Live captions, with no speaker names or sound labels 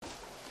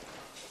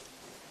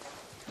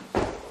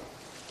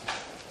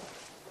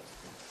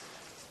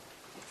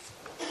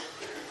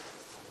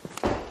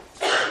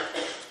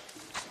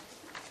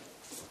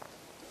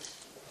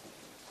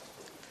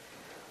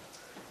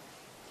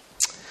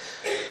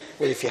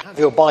Well, if you have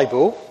your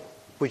Bible,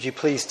 would you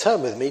please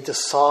turn with me to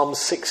Psalm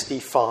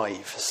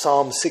 65.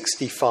 Psalm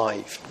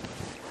 65.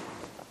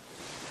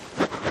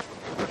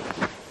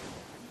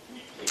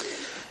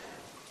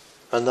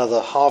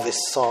 Another harvest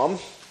psalm,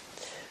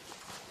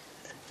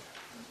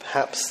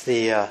 perhaps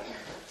the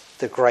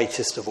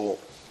greatest of all.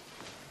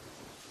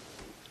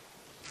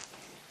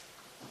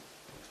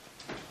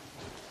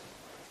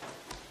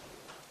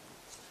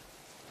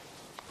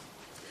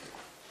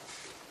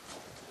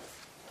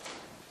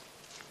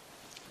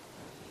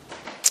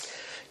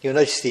 You'll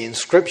notice the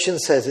inscription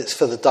says it's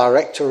for the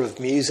director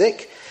of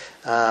music,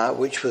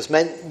 which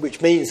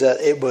means that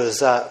it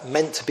was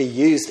meant to be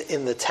used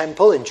in the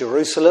temple in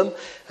Jerusalem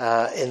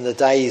in the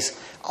days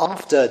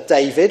after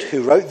David,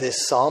 who wrote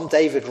this psalm.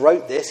 David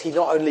wrote this. He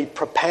not only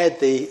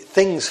prepared the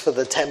things for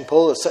the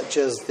temple, such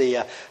as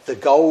the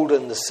gold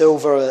and the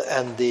silver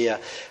and the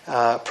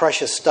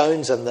precious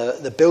stones and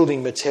the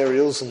building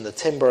materials and the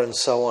timber and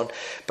so on,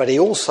 but he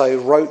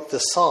also wrote the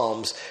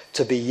psalms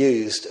to be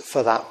used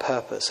for that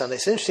purpose. And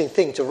it's an interesting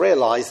thing to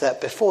realise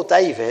that before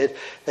David,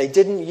 they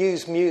didn't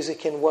use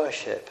music in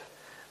worship.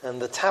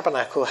 And the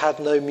tabernacle had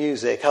no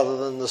music other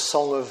than the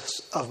song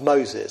of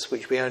Moses,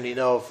 which we only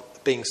know of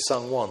being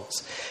sung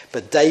once.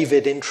 But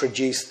David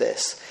introduced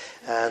this,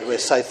 and we're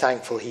so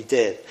thankful he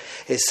did.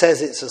 It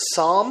says it's a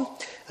psalm,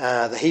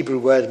 the Hebrew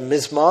word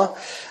mizmar,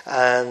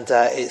 and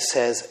it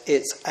says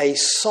it's a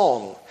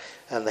song.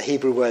 And the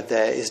Hebrew word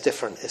there is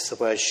different. It's the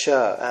word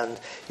shir. And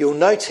you'll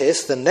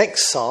notice the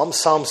next psalm,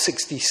 Psalm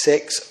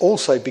 66,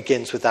 also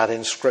begins with that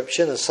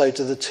inscription, and so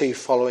do the two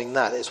following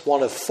that. It's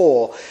one of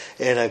four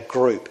in a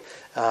group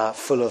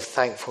full of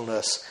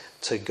thankfulness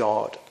to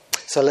God.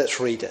 So let's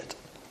read it.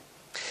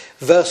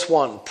 Verse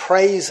 1,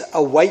 praise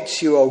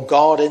awaits you, O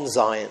God, in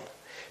Zion.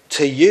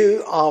 To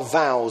you our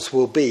vows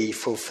will be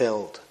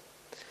fulfilled.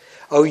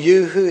 O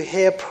you who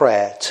hear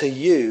prayer, to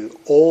you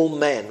all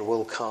men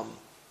will come.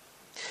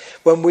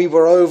 When we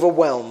were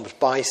overwhelmed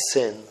by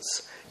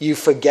sins, you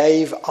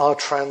forgave our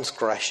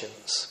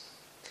transgressions.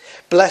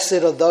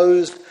 Blessed are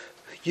those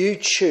you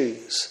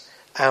choose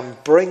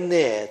and bring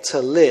near to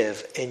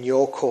live in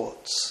your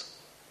courts.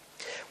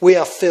 We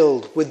are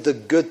filled with the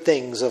good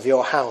things of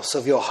your house,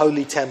 of your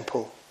holy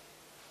temple.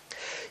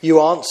 You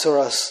answer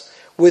us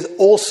with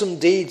awesome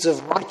deeds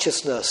of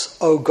righteousness,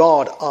 O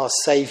God, our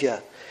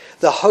Saviour,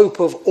 the hope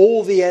of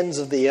all the ends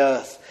of the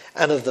earth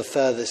and of the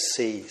furthest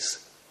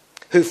seas,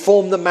 who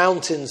form the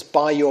mountains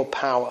by your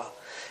power,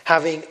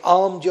 having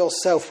armed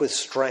yourself with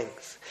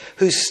strength,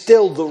 who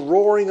stilled the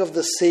roaring of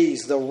the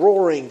seas, the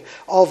roaring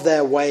of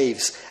their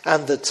waves,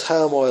 and the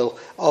turmoil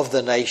of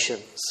the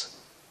nations.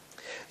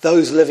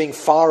 Those living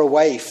far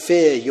away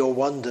fear your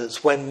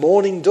wonders. When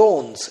morning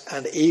dawns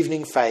and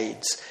evening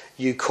fades,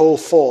 you call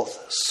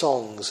forth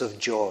songs of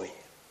joy.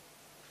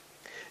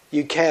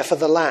 You care for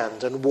the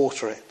land and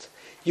water it.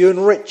 You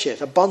enrich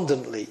it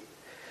abundantly.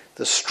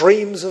 The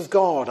streams of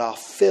God are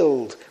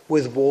filled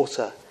with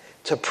water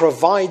to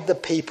provide the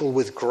people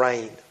with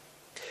grain.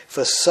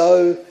 For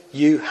so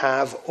you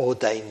have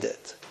ordained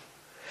it.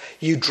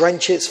 You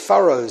drench its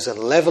furrows and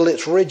level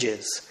its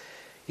ridges.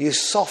 You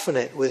soften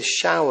it with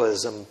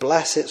showers and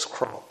bless its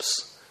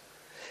crops.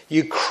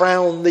 You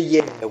crown the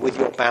year with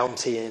your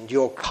bounty, and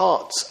your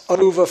carts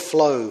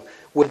overflow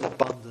with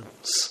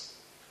abundance.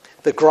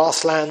 The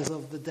grasslands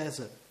of the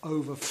desert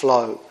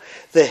overflow.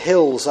 The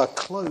hills are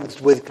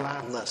clothed with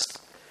gladness.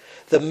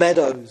 The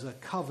meadows are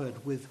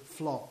covered with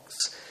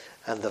flocks,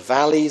 and the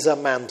valleys are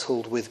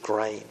mantled with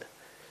grain.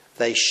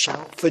 They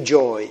shout for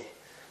joy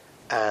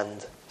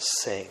and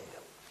sing.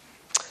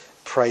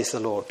 Praise the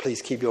Lord.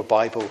 Please keep your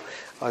Bible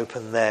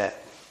open there.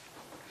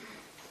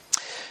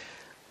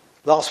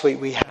 Last week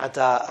we had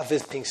a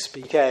visiting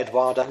speaker,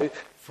 Eduardo,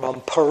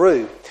 from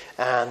Peru,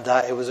 and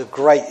it was a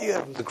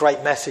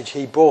great message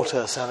he brought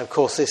us. And of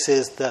course, this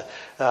is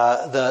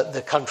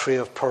the country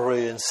of Peru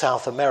in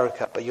South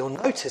America. But you'll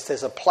notice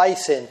there's a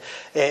place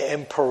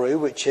in Peru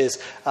which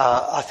is,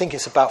 I think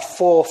it's about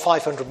 400 or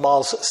 500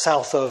 miles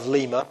south of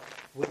Lima,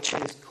 which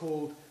is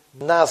called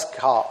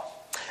Nazca.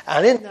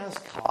 And in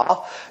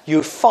Nazca,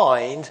 you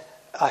find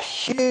a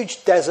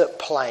huge desert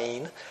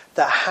plain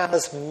that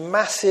has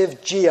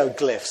massive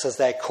geoglyphs, as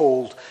they're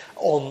called,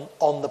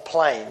 on the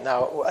plain.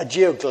 Now, a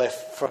geoglyph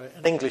for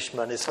an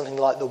Englishman is something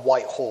like the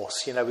White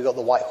Horse. You know, we've got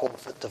the White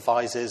Horse at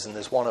Devizes, and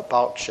there's one at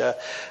Berkshire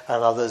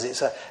and others.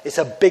 It's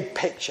a big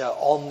picture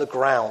on the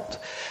ground.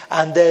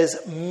 And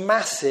there's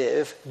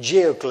massive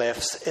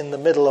geoglyphs in the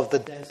middle of the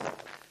desert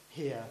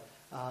here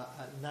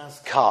at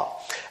Nazca.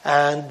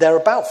 And they're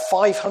about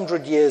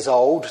 500 years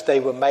old.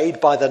 They were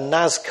made by the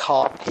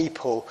Nazca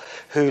people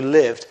who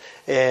lived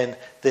in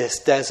this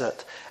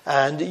desert.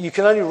 And you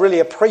can only really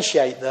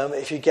appreciate them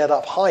if you get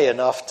up high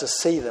enough to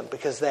see them,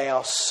 because they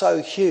are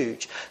so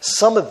huge.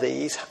 Some of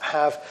these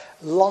have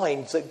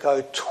lines that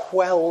go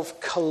 12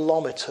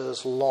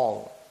 kilometers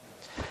long.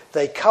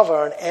 They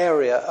cover an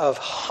area of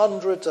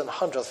hundreds and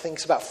hundreds. I think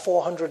it's about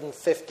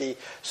 450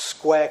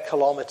 square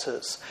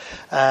kilometres.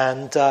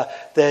 And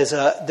there's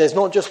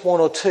not just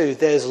one or two,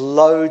 there's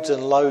loads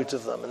and loads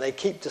of them. And they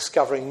keep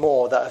discovering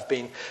more that have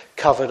been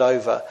covered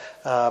over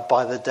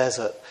by the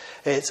desert.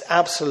 It's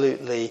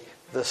absolutely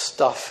the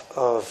stuff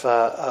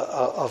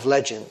of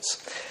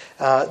legends.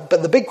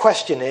 But the big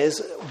question is,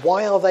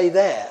 why are they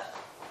there?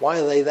 Why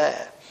are they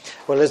there?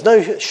 Well, there's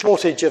no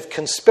shortage of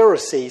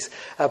conspiracies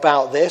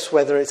about this,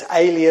 whether it's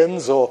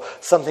aliens or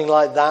something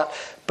like that.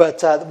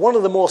 But one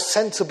of the more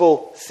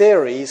sensible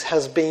theories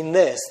has been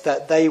this,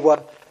 that they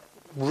were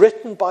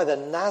written by the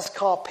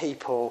Nazca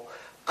people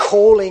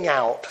calling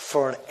out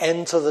for an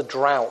end to the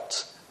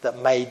drought that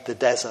made the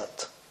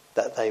desert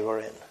that they were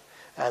in.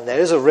 And there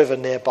is a river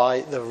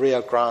nearby, the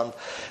Rio Grande,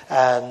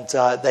 and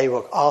they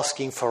were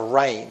asking for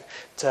rain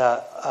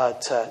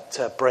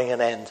to bring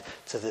an end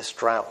to this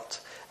drought.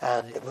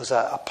 And it was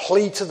a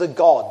plea to the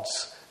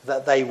gods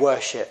that they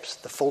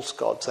worshipped, the false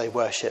gods they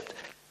worshipped,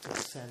 to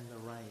send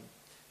the rain.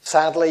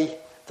 Sadly,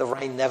 the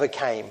rain never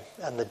came,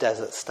 and the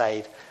desert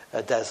stayed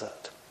a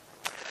desert.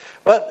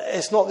 But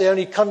it's not the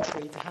only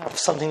country to have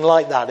something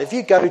like that. If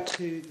you go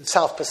to the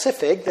South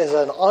Pacific, there's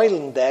an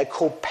island there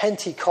called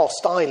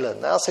Pentecost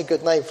Island. Now, that's a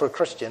good name for a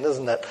Christian,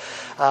 isn't it?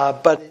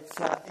 But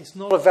it's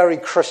not a very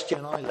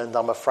Christian island,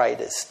 I'm afraid.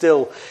 It's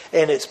still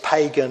in its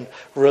pagan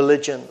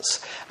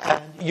religions.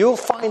 And you'll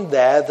find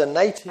there the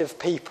native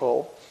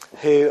people,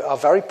 who are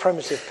very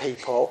primitive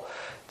people,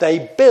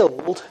 they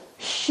build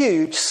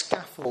huge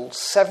scaffolds,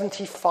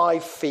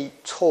 75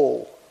 feet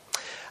tall.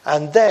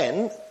 And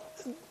then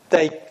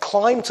they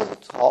climb to the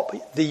top,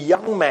 the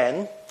young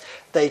men,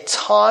 they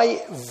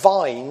tie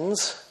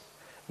vines,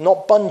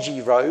 not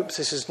bungee ropes,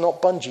 this is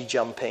not bungee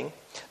jumping,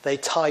 they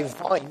tie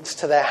vines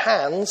to their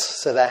hands,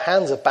 so their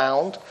hands are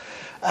bound,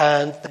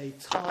 and they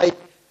tie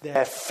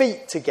their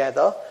feet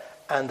together,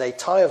 and they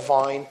tie a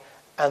vine,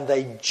 and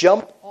they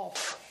jump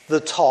off the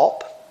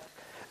top,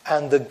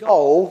 and the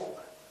goal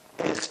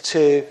is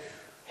to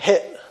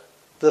hit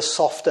the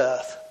soft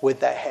earth with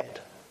their head.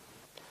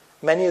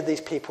 Many of these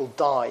people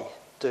die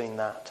doing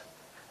that.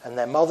 And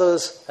their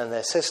mothers and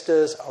their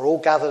sisters are all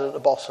gathered at the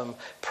bottom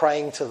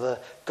praying to the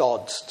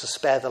gods to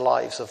spare the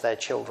lives of their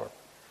children.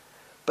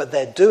 But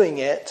they're doing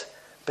it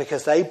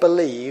because they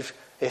believe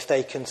if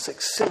they can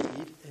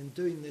succeed in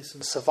doing this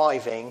and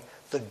surviving,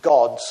 the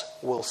gods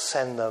will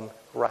send them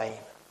rain.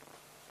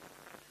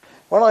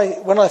 When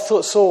I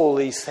saw all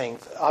these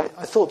things, I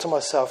thought to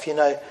myself,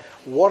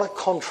 what a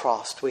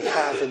contrast we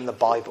have in the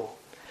Bible.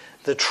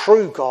 The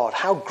true God,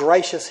 how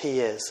gracious he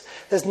is.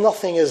 There's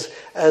nothing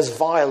as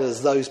vile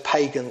as those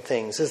pagan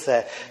things, is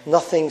there?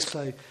 Nothing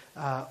so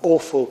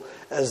awful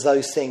as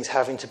those things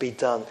having to be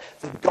done.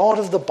 The God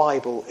of the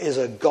Bible is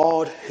a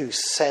God who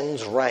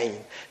sends rain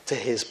to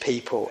his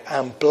people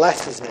and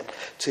blesses it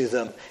to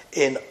them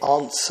in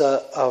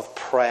answer of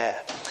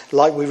prayer.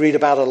 Like we read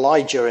about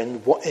Elijah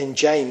in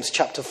James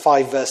chapter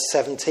 5 verse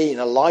 17.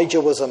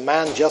 Elijah was a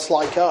man just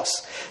like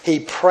us. He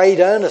prayed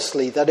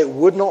earnestly that it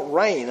would not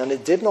rain, and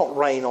it did not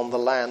rain on the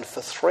land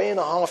for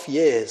 3.5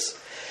 years.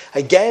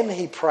 Again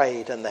he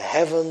prayed, and the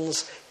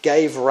heavens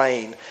gave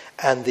rain,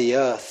 and the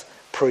earth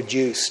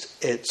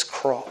produced its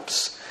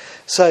crops.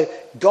 So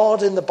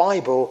God in the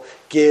Bible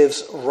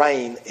gives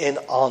rain in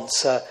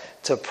answer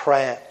to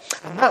prayer.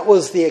 And that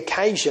was the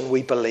occasion,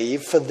 we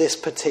believe, for this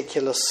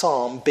particular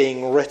psalm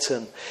being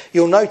written.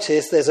 You'll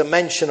notice there's a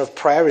mention of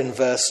prayer in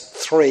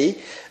verse 2.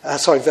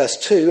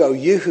 O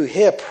you who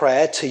hear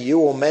prayer, to you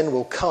all men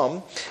will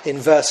come. In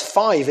verse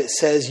 5 it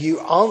says, you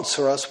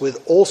answer us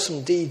with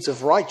awesome deeds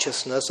of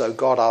righteousness, O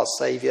God our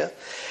Saviour.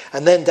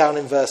 And then down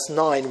in verse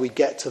 9 we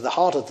get to the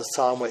heart of the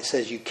psalm where it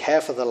says, you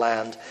care for the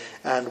land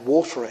and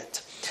water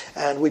it.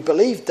 And we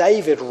believe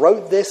David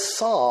wrote this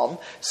psalm,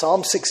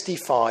 Psalm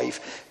 65,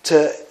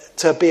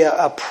 to be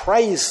a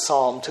praise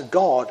psalm to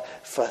God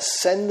for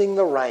sending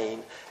the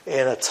rain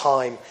in a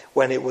time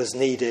when it was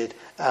needed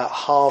at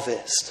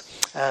harvest.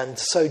 And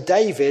so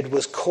David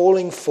was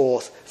calling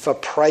forth for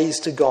praise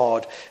to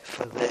God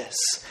for this.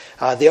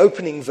 The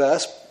opening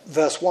verse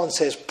 1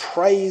 says,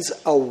 praise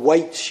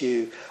awaits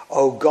you,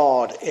 O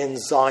God, in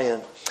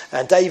Zion.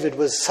 And David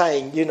was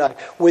saying,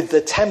 with the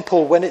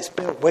temple, when it's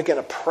built, we're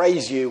going to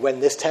praise you when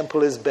this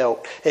temple is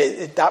built.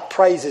 That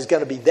praise is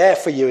going to be there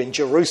for you in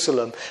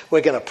Jerusalem.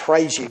 We're going to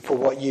praise you for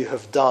what you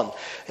have done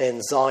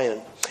in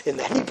Zion. In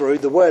the Hebrew,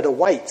 the word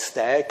awaits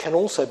there can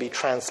also be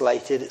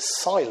translated,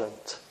 it's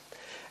silent.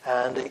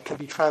 And it can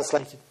be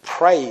translated,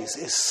 praise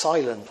is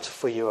silent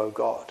for you, O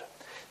God.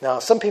 Now,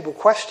 some people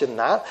question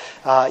that.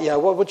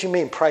 What do you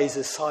mean praise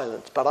is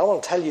silent? But I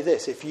want to tell you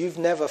this. If you've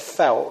never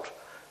felt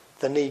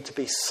the need to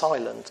be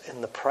silent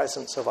in the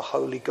presence of a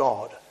holy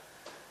God,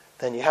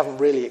 then you haven't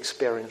really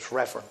experienced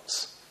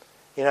reverence.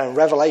 In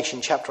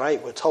Revelation chapter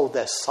 8, we're told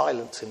there's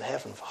silence in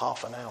heaven for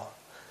half an hour.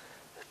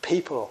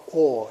 People are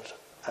awed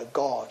at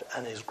God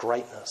and his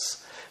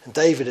greatness. And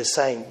David is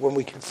saying, when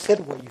we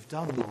consider what you've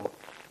done,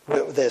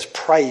 Lord, there's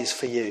praise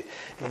for you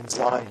in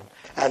Zion.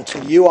 And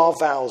to you our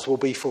vows will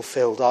be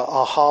fulfilled.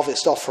 Our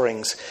harvest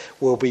offerings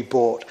will be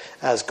brought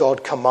as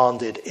God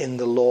commanded in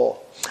the law.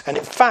 And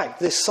in fact,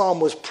 this psalm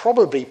was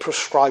probably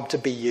prescribed to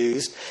be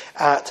used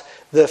at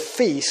the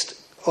feast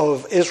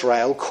of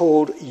Israel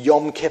called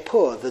Yom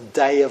Kippur, the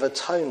Day of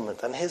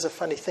Atonement. And here's a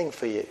funny thing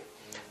for you.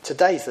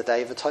 Today's the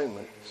Day of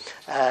Atonement.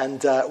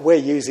 And we're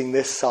using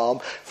this psalm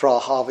for our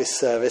harvest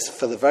service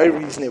for the very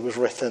reason it was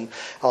written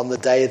on the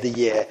day of the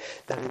year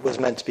that it was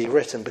meant to be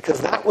written. Because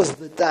that was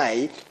the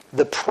day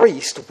the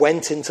priest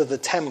went into the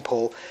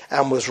temple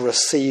and was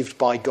received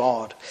by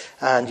God.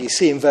 And you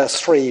see in verse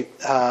 4,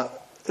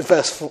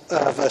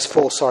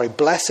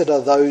 blessed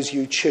are those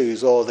you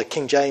choose, or the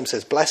King James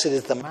says, blessed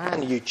is the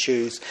man you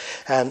choose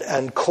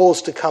and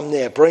cause to come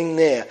near, bring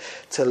near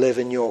to live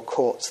in your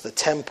courts, the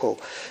temple,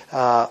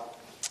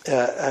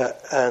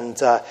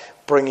 and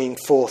bringing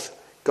forth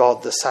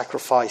God the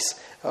sacrifice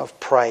of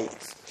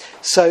praise.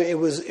 So it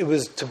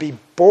was to be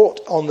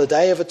brought on the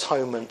Day of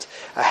Atonement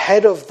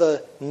ahead of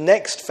the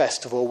next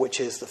festival,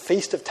 which is the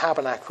Feast of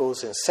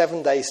Tabernacles in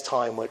 7 days'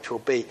 time, which will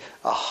be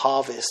a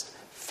harvest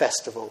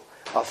festival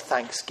of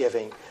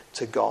thanksgiving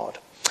to God.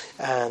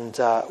 And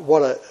in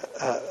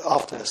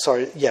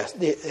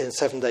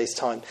 7 days'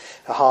 time,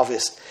 a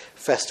harvest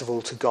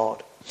festival to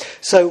God.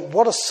 So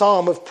what a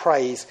psalm of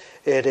praise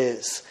it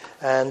is.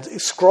 And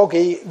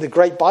Scroggie, the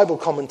great Bible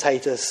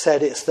commentator,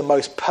 said it's the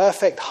most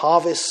perfect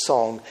harvest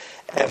song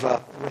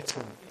ever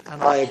written.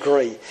 And I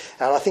agree.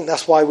 And I think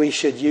that's why we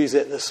should use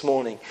it this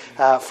morning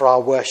for our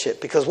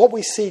worship. Because what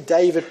we see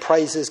David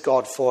praises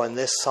God for in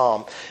this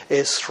psalm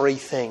is three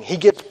things. He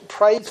gives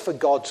praise for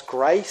God's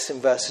grace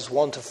in verses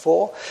 1 to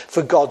 4,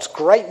 for God's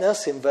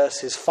greatness in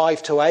verses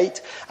 5 to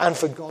 8, and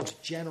for God's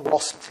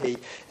generosity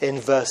in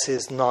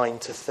verses 9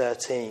 to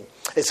 13.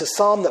 It's a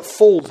psalm that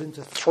falls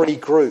into three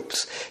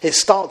groups. It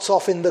starts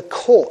off in the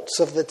courts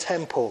of the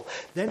temple.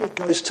 Then it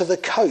goes to the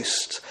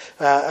coast.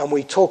 And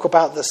we talk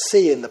about the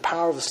sea and the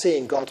power of the sea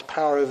and God's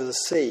power over the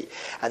sea.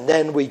 And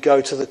then we go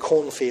to the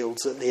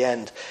cornfields at the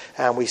end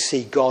and we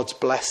see God's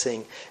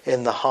blessing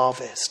in the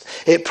harvest.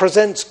 It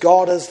presents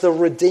God as the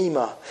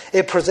Redeemer.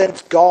 It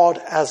presents God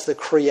as the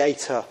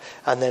Creator.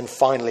 And then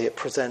finally it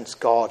presents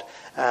God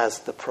as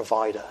the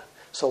Provider.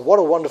 So what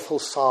a wonderful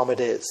psalm it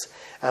is.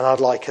 And I'd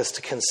like us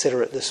to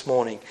consider it this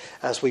morning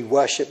as we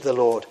worship the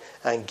Lord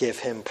and give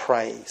him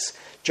praise.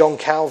 John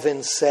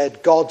Calvin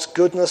said, God's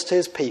goodness to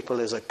his people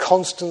is a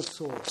constant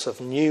source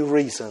of new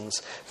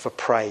reasons for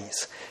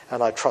praise.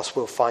 And I trust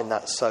we'll find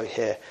that so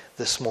here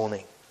this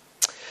morning.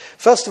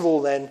 First of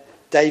all then,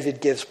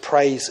 David gives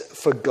praise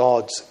for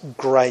God's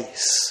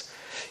grace.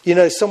 You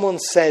know, someone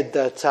said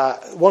that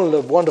one of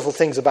the wonderful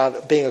things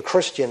about being a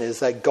Christian is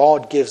that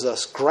God gives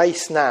us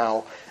grace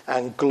now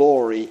and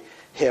glory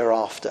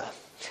hereafter.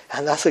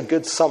 And that's a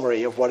good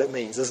summary of what it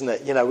means, isn't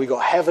it? You know, we've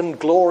got heaven,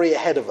 glory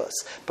ahead of us,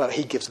 but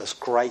he gives us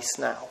grace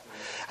now.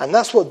 And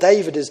that's what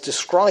David is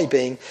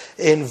describing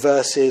in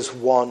verses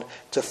 1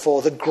 to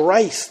 4, the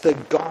grace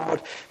that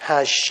God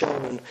has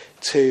shown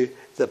to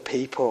the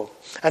people.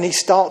 And he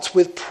starts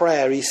with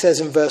prayer. He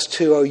says in verse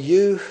 2, O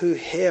you who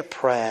hear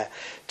prayer,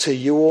 to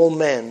you all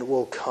men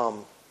will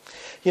come.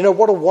 You know,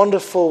 what a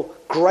wonderful,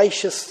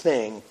 gracious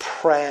thing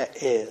prayer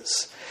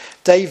is.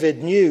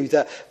 David knew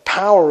the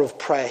power of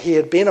prayer. He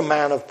had been a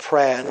man of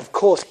prayer. And of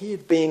course, he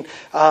had been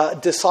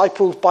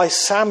discipled by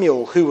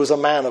Samuel, who was a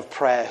man of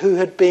prayer, who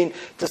had been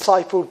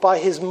discipled by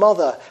his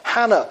mother,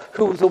 Hannah,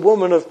 who was a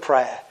woman of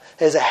prayer.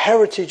 There's a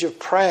heritage of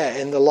prayer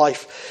in the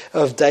life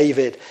of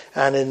David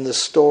and in the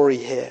story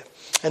here.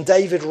 And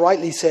David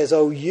rightly says,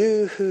 "Oh,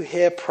 you who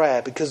hear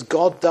prayer," because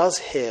God does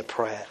hear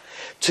prayer.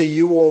 "To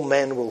you all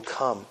men will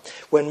come."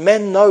 When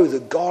men know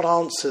that God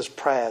answers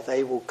prayer,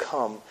 they will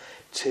come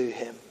to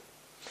him.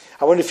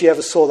 I wonder if you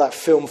ever saw that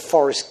film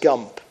Forrest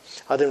Gump.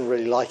 I didn't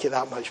really like it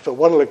that much, but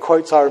one of the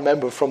quotes I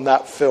remember from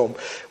that film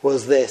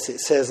was this.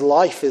 It says,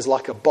 "Life is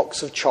like a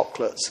box of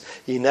chocolates.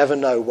 You never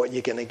know what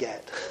you're going to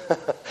get."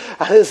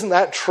 And isn't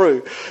that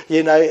true?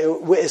 You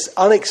know, it's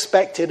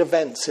unexpected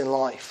events in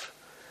life.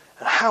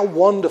 And how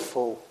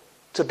wonderful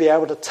to be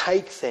able to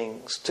take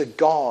things to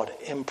God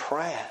in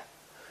prayer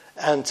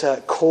and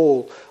to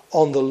call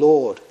on the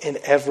Lord in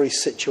every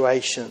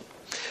situation.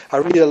 I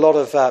read a lot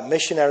of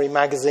missionary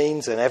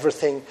magazines and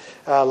everything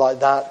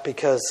like that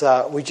because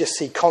we just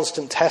see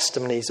constant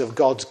testimonies of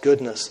God's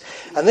goodness.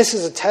 And this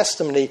is a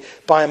testimony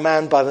by a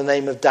man by the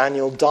name of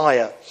Daniel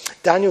Dyer.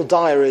 Daniel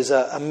Dyer is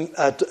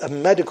a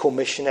medical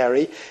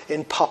missionary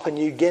in Papua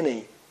New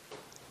Guinea.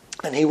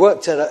 And he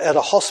worked at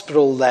a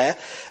hospital there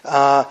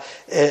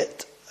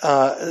at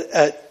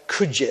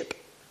Kujip.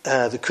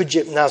 The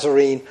Kujip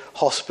Nazarene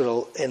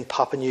Hospital in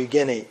Papua New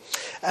Guinea.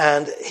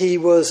 And he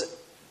was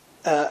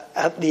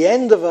at the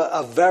end of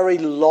a very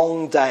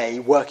long day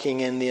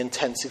working in the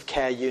intensive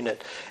care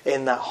unit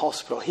in that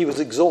hospital. He was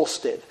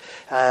exhausted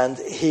and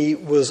he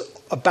was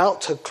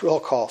about to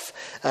clock off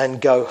and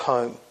go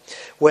home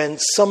when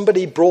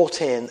somebody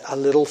brought in a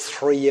little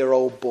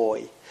 3-year-old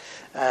boy.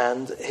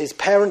 And his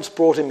parents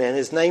brought him in.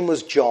 His name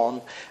was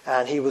John,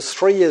 and he was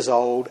 3 years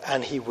old,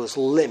 and he was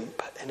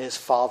limp in his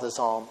father's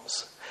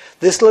arms.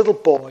 This little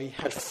boy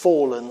had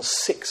fallen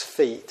 6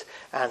 feet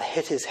and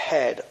hit his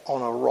head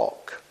on a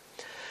rock.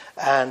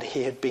 And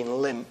he had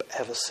been limp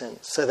ever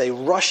since. So they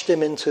rushed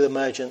him into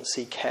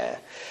emergency care.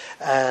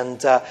 And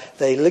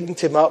they linked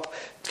him up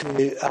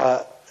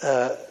to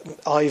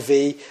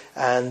IV,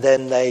 and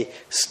then they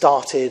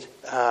started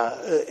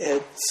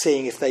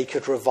seeing if they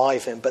could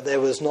revive him, but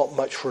there was not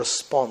much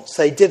response.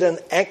 They did an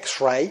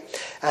X-ray,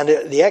 and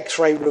the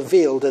X-ray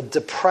revealed a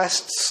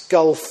depressed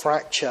skull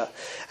fracture,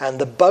 and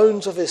the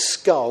bones of his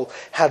skull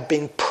had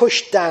been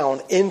pushed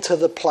down into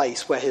the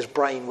place where his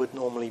brain would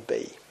normally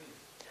be.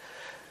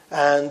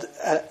 And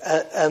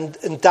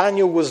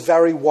Daniel was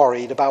very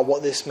worried about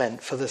what this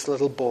meant for this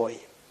little boy.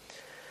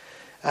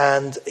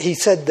 And he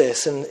said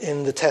this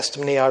in the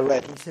testimony I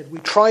read. He said, "We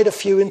tried a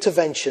few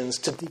interventions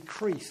to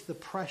decrease the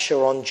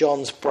pressure on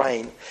John's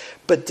brain,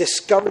 but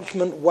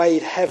discouragement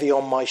weighed heavy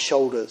on my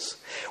shoulders.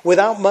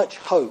 Without much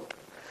hope,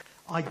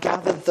 I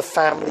gathered the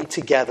family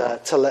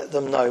together to let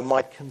them know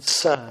my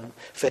concern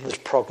for his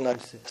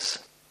prognosis.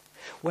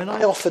 When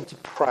I offered to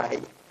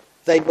pray,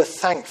 they were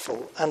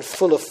thankful and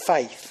full of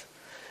faith,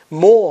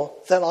 more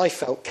than I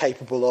felt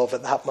capable of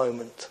at that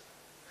moment.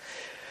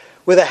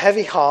 With a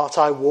heavy heart,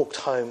 I walked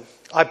home.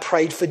 I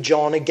prayed for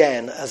John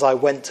again as I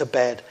went to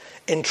bed,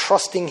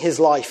 entrusting his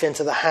life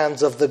into the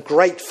hands of the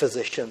great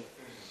physician.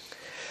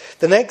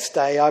 The next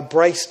day, I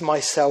braced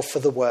myself for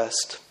the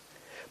worst.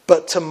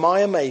 But to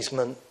my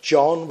amazement,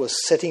 John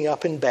was sitting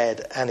up in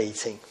bed and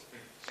eating.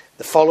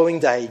 The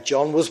following day,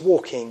 John was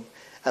walking,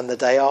 and the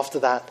day after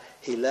that,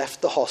 he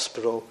left the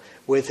hospital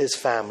with his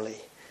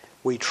family.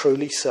 We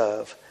truly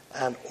serve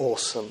an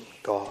awesome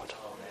God."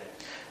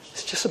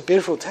 It's just a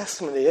beautiful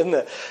testimony, isn't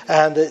it?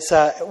 And it's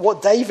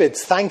what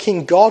David's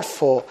thanking God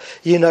for.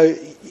 You know,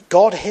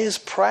 God hears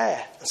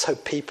prayer, so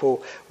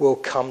people will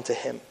come to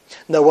him.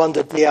 No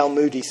wonder D.L.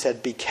 Moody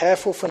said, "Be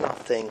careful for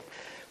nothing,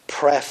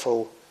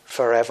 prayerful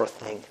for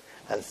everything,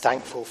 and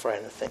thankful for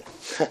anything."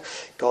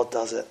 God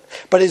does it.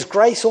 But his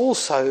grace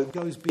also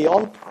goes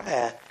beyond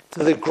prayer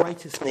to the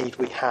greatest need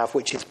we have,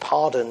 which is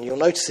pardon. You'll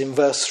notice in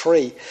verse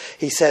 3,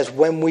 he says,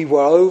 "When we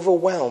were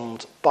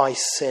overwhelmed by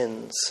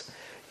sins,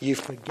 you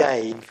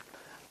forgave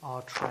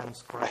our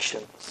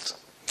transgressions."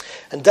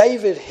 And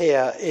David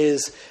here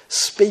is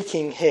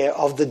speaking here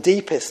of the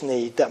deepest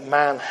need that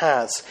man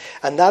has,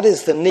 and that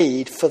is the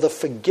need for the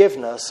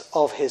forgiveness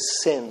of his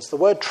sins. The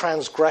word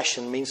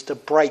transgression means to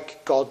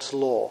break God's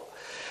law.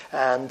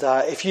 And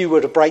if you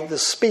were to break the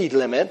speed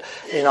limit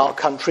in our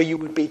country, you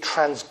would be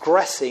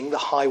transgressing the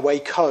highway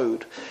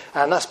code.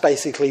 And that's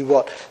basically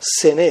what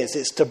sin is.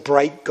 It's to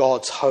break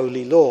God's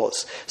holy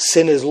laws.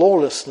 Sin is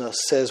lawlessness,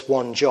 says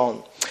 1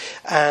 John.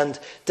 And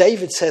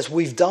David says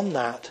we've done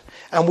that.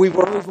 And we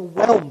were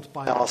overwhelmed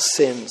by our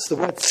sins. The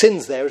word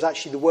sins there is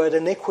actually the word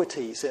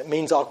iniquities. It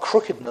means our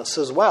crookedness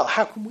as well.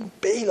 How can we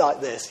be like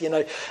this? You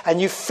know,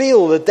 and you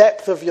feel the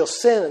depth of your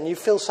sin and you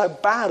feel so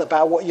bad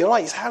about what you're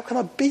like. How can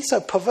I be so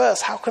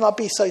perverse? How can I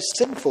be so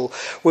sinful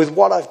with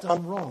what I've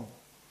done wrong?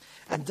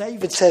 And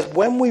David says,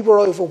 when we were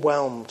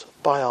overwhelmed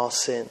by our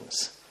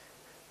sins,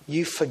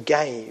 you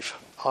forgave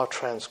our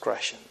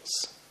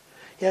transgressions.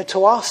 You know,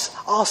 to us,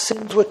 our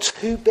sins were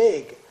too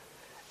big.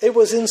 It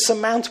was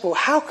insurmountable.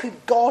 How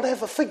could God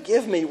ever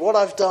forgive me what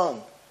I've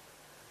done?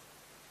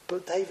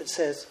 But David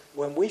says,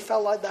 when we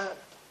felt like that,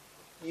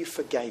 you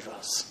forgave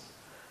us.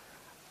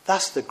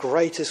 That's the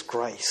greatest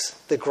grace,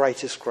 the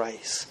greatest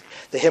grace.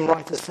 The hymn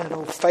writer said,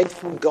 "Oh,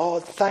 faithful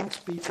God, thanks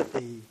be to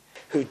thee,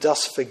 who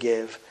dost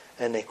forgive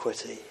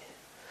iniquity."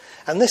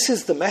 And this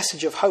is the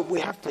message of hope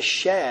we have to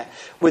share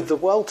with the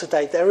world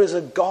today. There is a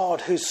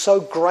God who's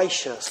so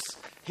gracious.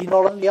 He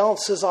not only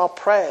answers our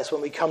prayers when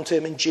we come to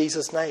him in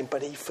Jesus' name,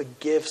 but he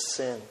forgives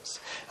sins.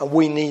 And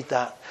we need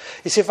that.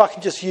 You see, if I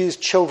can just use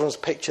children's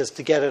pictures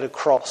to get it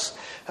across.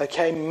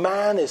 Okay,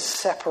 man is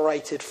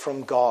separated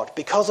from God.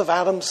 Because of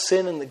Adam's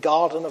sin in the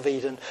Garden of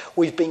Eden,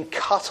 we've been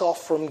cut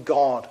off from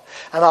God.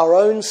 And our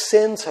own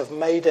sins have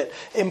made it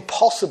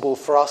impossible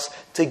for us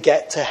to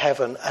get to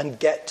heaven and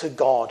get to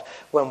God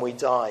when we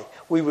die.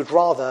 We would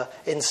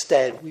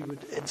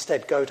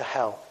instead go to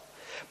hell.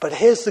 But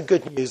here's the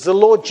good news. The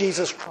Lord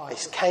Jesus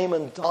Christ came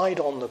and died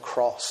on the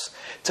cross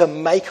to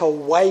make a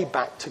way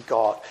back to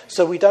God.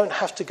 So we don't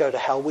have to go to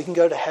hell. We can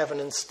go to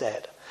heaven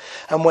instead.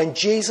 And when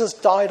Jesus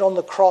died on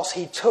the cross,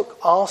 he took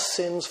our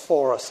sins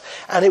for us.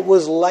 And it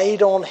was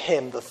laid on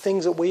him, the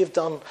things that we have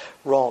done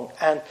wrong.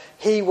 And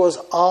he was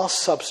our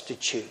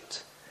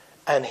substitute.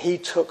 And he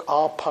took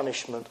our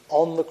punishment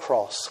on the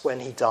cross when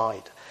he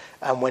died.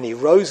 And when he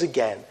rose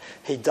again,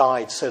 he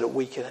died so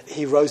that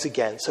he rose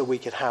again so we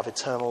could have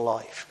eternal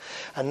life.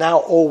 And now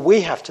all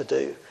we have to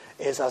do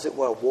is, as it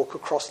were, walk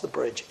across the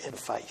bridge in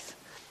faith.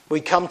 We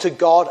come to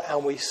God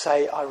and we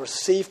say, I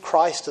receive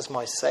Christ as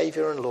my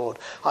Saviour and Lord.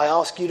 I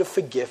ask you to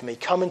forgive me.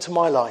 Come into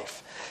my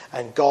life.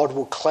 And God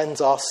will cleanse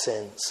our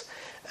sins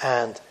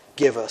and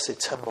give us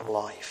eternal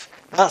life.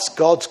 That's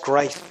God's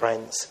grace,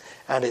 friends.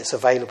 And it's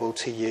available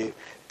to you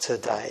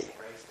today.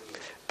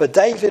 But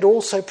David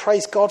also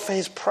praised God for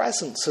his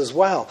presence as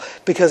well,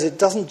 because it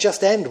doesn't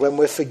just end when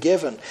we're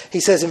forgiven. He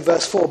says in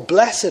verse 4,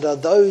 "Blessed are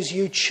those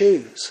you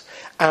choose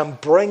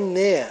and bring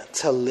near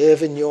to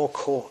live in your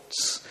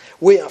courts.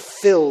 We are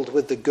filled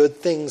with the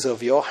good things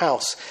of your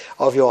house,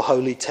 of your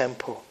holy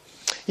temple."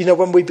 You know,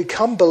 when we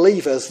become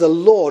believers, the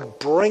Lord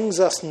brings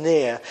us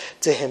near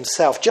to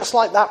himself. Just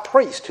like that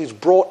priest who's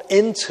brought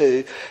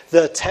into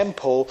the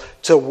temple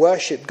to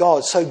worship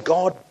God. So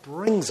God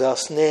brings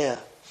us near.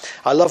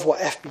 I love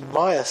what F.B.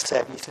 Meyer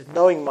said. He said,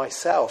 "Knowing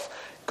myself,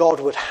 God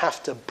would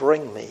have to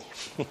bring me."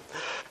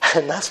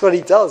 And that's what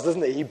he does,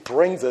 doesn't he? He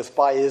brings us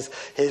by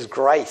his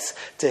grace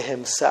to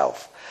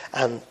himself.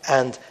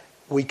 And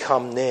we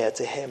come near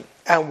to him.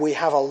 And we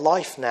have a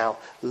life now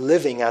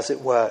living, as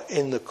it were,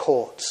 in the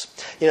courts.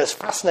 You know, it's a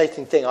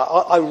fascinating thing.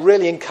 I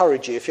really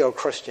encourage you, if you're a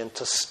Christian,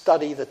 to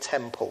study the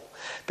temple.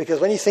 Because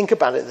when you think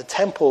about it, the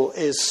temple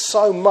is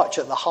so much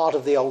at the heart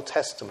of the Old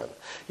Testament.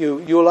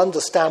 You'll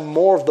understand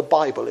more of the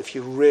Bible if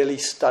you really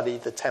study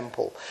the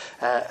temple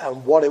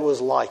and what it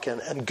was like.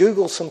 And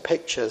Google some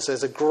pictures.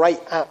 There's a great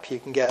app you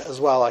can get as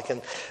well, I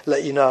can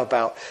let you know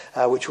about,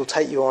 which will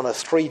take you on a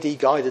 3D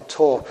guided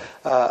tour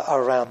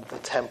around the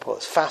temple.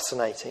 It's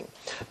fascinating.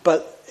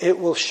 But it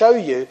will show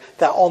you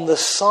that on the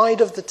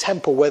side of the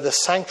temple where the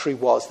sanctuary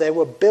was, there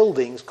were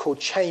buildings called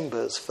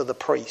chambers for the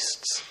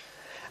priests.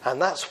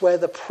 And that's where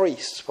the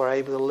priests were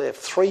able to live.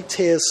 3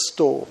 tiers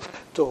tall.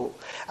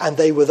 And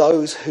they were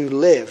those who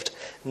lived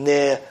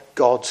near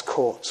God's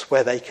courts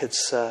where they could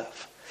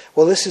serve.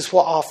 Well, this is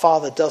what our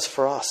Father does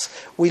for us.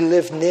 We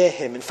live near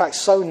him. In fact,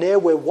 so near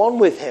we're one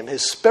with him.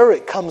 His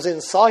Spirit comes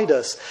inside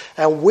us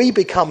and we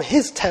become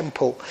his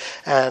temple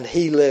and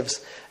he lives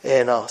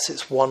in us.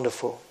 It's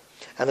wonderful.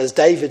 And as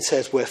David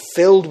says, we're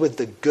filled with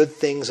the good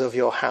things of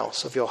your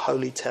house, of your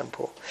holy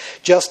temple.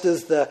 Just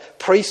as the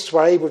priests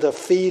were able to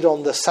feed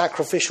on the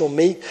sacrificial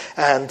meat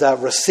and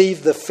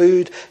receive the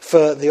food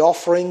for the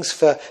offerings,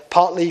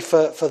 partly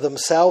for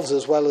themselves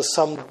as well as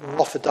some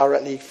offered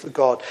directly for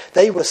God,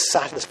 they were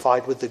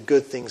satisfied with the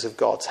good things of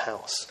God's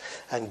house.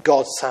 And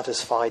God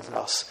satisfied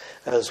us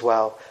as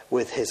well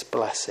with his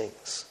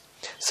blessings.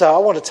 So I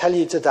want to tell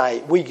you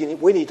today, we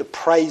need to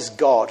praise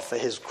God for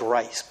his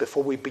grace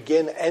before we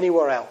begin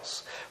anywhere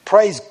else.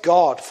 Praise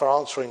God for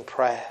answering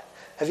prayer.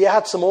 Have you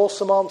had some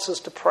awesome answers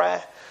to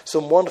prayer?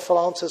 Some wonderful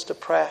answers to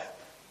prayer?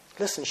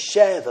 Listen,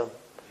 share them.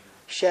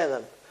 Share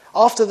them.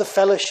 After the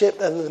fellowship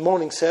and the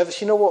morning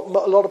service, you know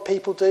what a lot of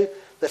people do?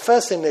 The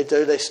first thing they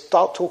do, they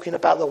start talking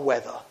about the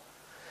weather.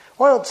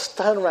 Why not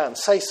turn around,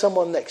 say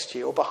someone next to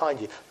you or behind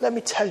you, "Let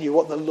me tell you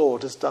what the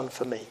Lord has done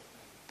for me."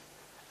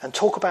 And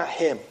talk about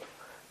him.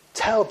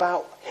 Tell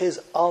about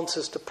his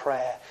answers to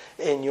prayer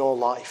in your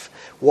life,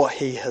 what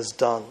he has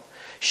done.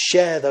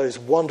 Share those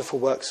wonderful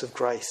works of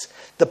grace.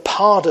 The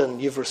pardon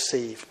you've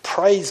received.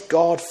 Praise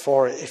God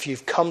for it if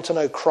you've come to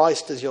know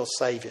Christ as your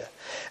Saviour.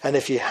 And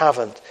if you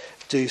haven't,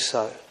 do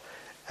so.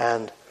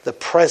 And the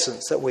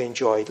presence that we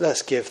enjoyed,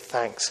 let's give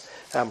thanks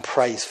and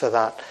praise for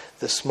that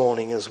this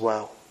morning as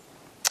well.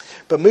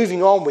 But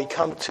moving on, we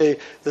come to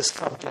the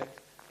subject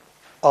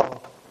of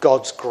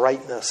God's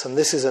greatness. And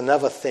this is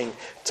another thing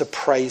to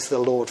praise the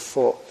Lord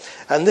for.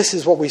 And this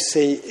is what we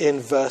see in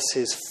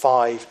verses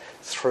 5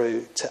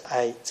 through to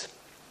 8.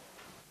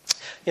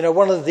 You know,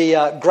 one of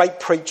the great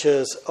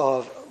preachers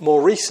of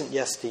more recent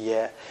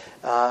yesteryear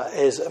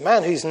is a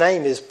man whose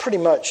name is pretty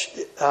much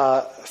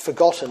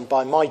forgotten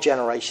by my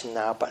generation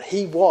now, but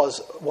he was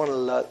one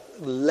of the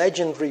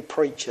legendary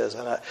preachers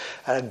and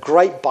a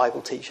great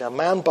Bible teacher, a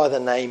man by the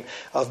name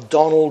of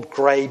Donald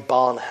Gray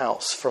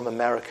Barnhouse from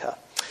America.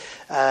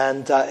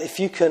 And if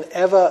you can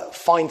ever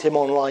find him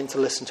online to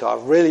listen to, I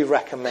really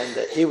recommend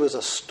it. He was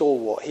a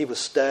stalwart. He was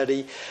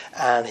sturdy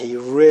and he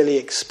really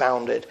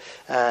expounded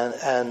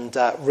and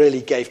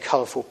really gave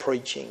colourful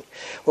preaching.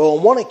 Well,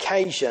 on one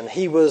occasion,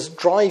 he was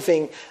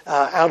driving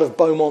out of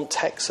Beaumont,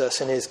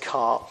 Texas in his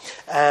car,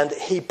 and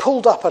he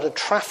pulled up at a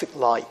traffic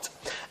light.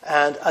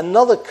 And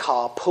another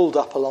car pulled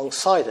up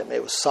alongside him.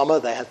 It was summer,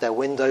 they had their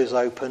windows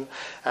open,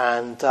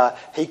 and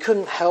he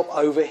couldn't help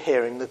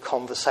overhearing the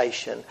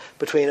conversation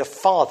between a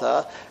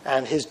father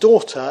and his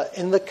daughter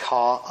in the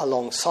car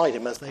alongside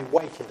him as they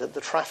waited at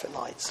the traffic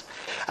lights.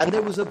 And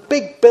there was a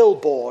big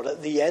billboard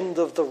at the end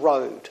of the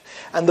road,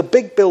 and the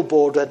big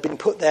billboard had been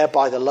put there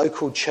by the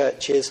local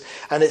churches,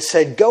 and it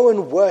said, "Go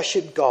and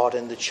worship God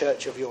in the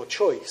church of your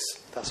choice."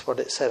 That's what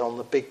it said on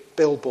the big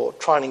billboard,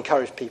 trying to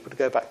encourage people to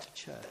go back to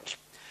church.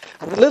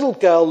 And the little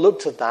girl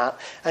looked at that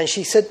and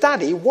she said,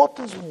 "Daddy, what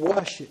does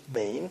worship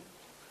mean?"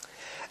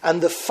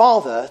 And the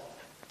father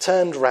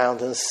turned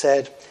round and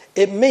said,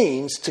 "It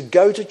means to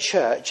go to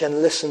church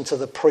and listen to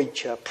the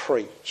preacher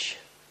preach."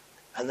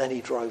 And then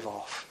he drove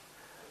off.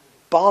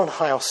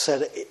 Barnhouse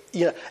said,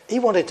 he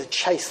wanted to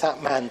chase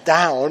that man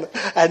down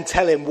and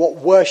tell him what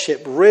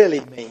worship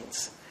really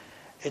means.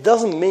 It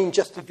doesn't mean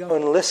just to go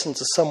and listen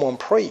to someone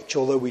preach,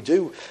 although we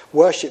do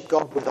worship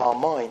God with our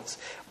minds.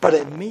 But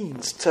it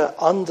means to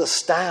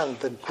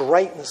understand the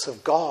greatness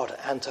of God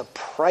and to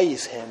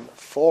praise him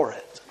for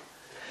it.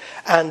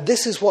 And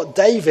this is what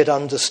David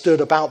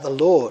understood about the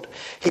Lord.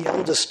 He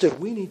understood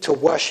we need to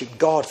worship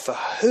God for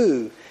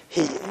who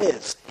he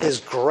is,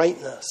 his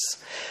greatness.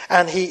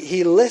 And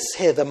he lists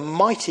here the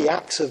mighty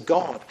acts of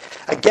God.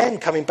 Again,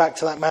 coming back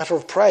to that matter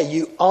of prayer,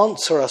 you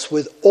answer us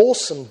with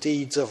awesome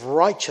deeds of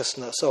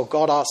righteousness, O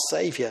God our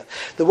Saviour.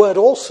 The word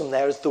awesome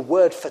there is the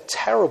word for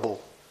terrible.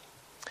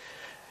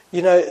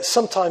 You know,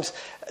 sometimes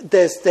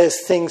there's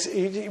things,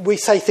 we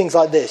say things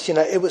like this, you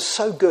know, it was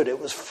so good,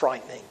 it was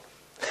frightening.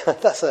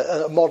 That's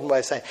a modern way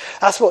of saying.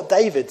 That's what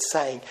David's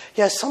saying.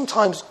 You know,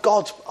 sometimes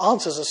God's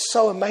answers are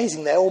so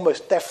amazing,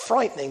 they're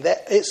frightening.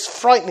 It's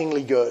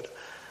frighteningly good.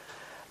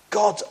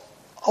 God's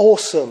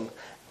awesome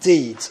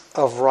deeds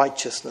of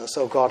righteousness,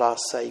 O God our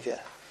Saviour.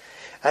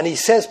 And he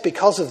says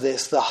because of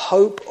this, the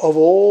hope of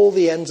all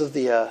the ends of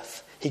the earth.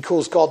 He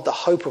calls God the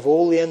hope of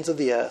all the ends of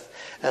the earth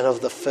and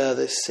of the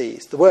furthest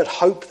seas. The word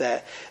hope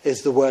there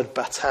is the word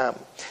batam,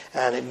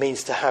 and it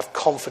means to have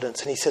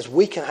confidence. And he says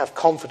we can have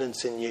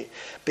confidence in you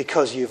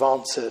because you've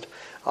answered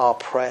our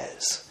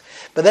prayers.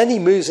 But then he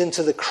moves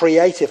into the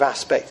creative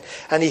aspect,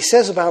 and he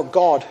says about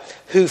God,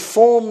 who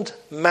formed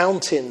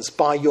mountains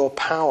by your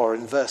power,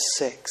 in verse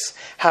 6,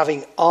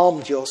 having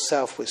armed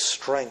yourself with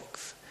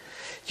strength.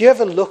 Do you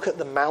ever look at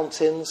the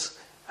mountains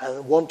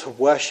and want to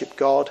worship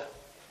God?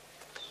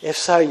 If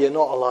so, you're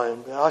not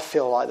alone. I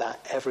feel like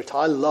that every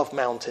time. I love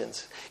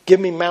mountains. Give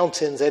me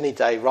mountains any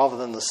day rather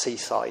than the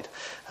seaside.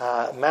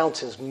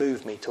 Mountains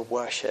move me to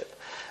worship.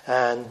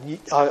 And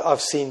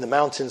I've seen the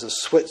mountains of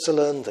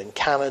Switzerland and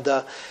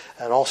Canada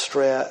and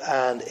Austria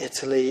and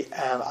Italy.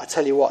 And I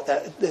tell you what,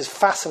 it's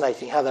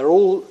fascinating how they're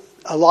all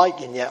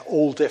alike and yet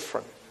all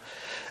different.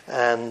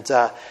 And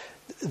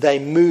they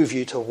move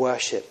you to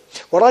worship.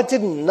 What I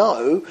didn't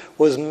know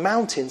was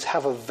mountains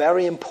have a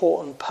very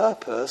important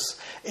purpose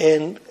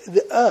in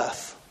the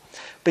earth.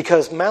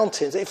 Because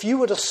mountains, if you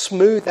were to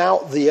smooth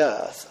out the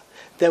earth,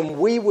 then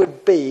we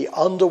would be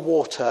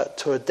underwater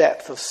to a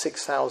depth of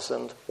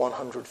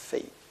 6,100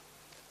 feet.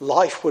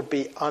 Life would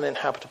be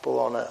uninhabitable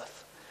on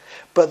earth.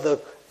 But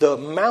the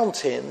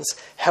mountains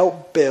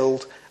help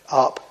build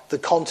up the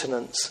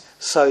continents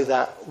so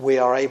that we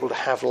are able to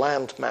have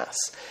land mass.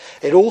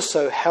 It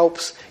also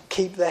helps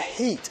keep the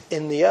heat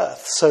in the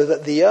earth so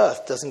that the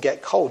earth doesn't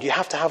get cold. You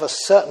have to have a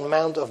certain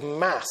amount of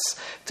mass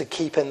to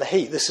keep in the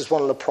heat. This is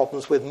one of the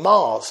problems with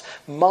Mars.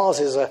 Mars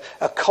is a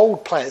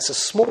cold planet. It's a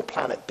small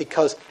planet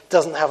because it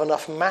doesn't have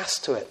enough mass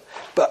to it.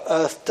 But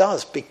Earth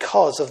does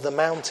because of the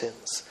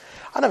mountains.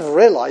 I never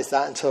realised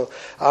that until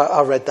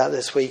I read that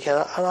this week, and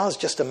I was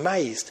just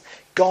amazed.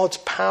 God's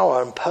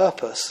power and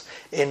purpose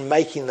in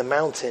making the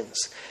mountains.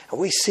 And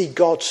we see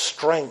God's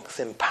strength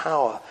and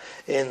power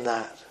in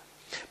that.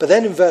 But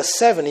then in verse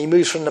 7, he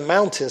moves from the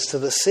mountains to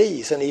the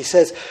seas. And he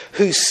says,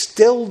 who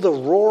stilled the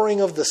roaring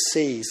of the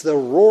seas, the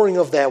roaring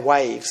of their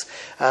waves,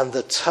 and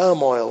the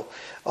turmoil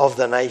of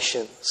the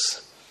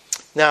nations.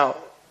 Now,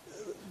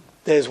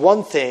 there's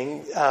one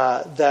thing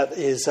that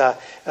is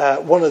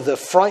one of the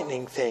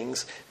frightening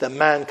things that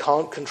man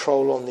can't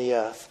control on the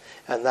earth,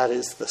 and that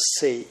is the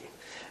sea.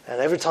 And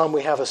every time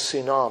we have a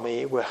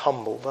tsunami, we're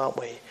humbled, aren't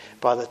we,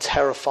 by the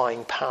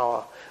terrifying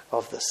power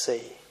of the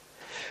sea.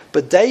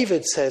 But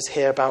David says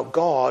here about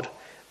God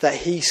that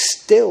he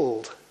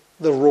stilled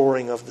the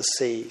roaring of the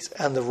seas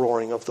and the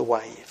roaring of the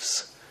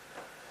waves.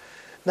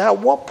 Now, at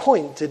what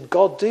point did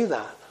God do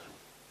that?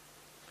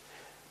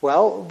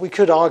 Well, we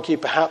could argue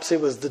perhaps it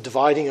was the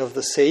dividing of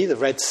the sea, the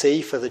Red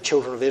Sea, for the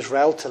children of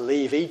Israel to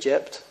leave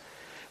Egypt.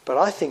 But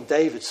I think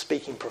David's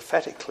speaking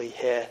prophetically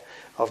here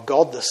of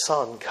God the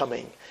Son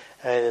coming.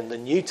 And in the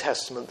New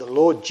Testament, the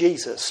Lord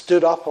Jesus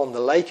stood up on the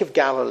Lake of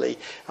Galilee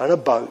on a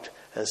boat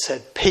and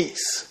said,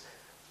 peace,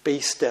 be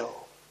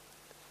still.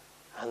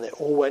 And they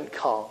all went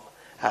calm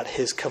at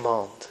his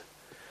command.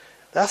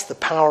 That's the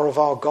power of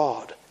our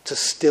God, to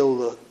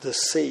still the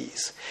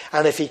seas.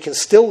 And if he can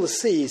still the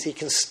seas, he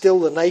can still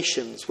the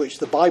nations, which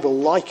the Bible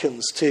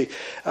likens to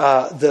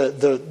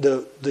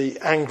the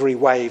angry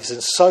waves in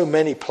so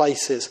many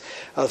places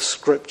of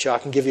Scripture. I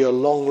can give you a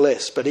long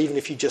list, but even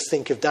if you just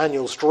think of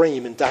Daniel's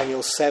dream in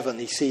Daniel 7,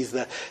 he sees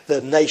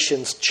the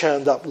nations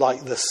churned up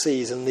like the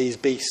seas and these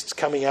beasts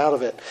coming out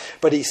of it.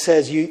 But he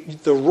says,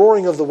 the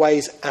roaring of the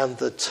waves and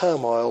the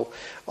turmoil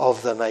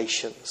of the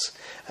nations.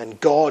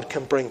 And God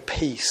can bring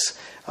peace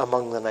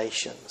among the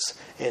nations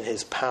in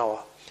his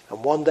power.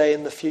 And one day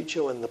in the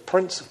future, when the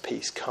Prince of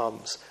Peace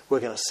comes, we're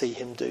going to see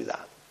him do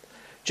that.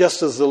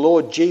 Just as the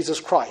Lord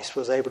Jesus Christ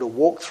was able to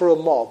walk through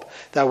a mob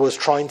that was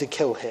trying to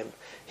kill him,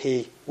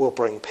 he will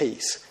bring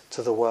peace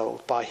to the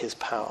world by his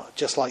power,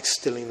 just like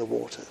stilling the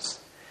waters.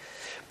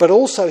 But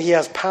also he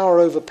has power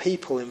over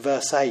people in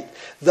verse 8.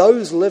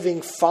 Those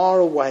living far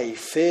away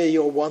fear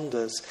your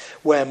wonders.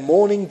 Where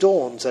morning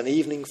dawns and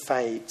evening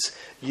fades,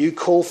 you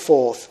call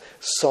forth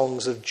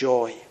songs of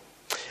joy.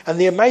 And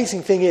the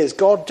amazing thing is,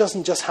 God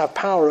doesn't just have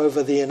power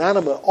over the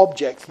inanimate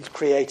object he's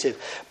created,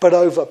 but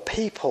over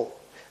people,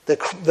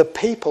 the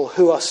people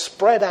who are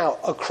spread out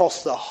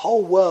across the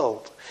whole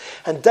world.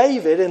 And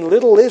David in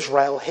Little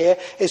Israel here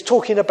is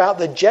talking about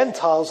the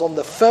Gentiles on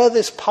the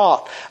furthest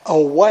part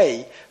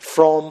away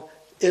from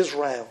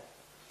Israel.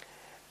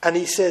 And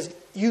he says,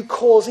 you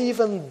cause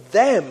even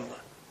them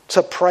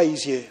to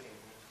praise you.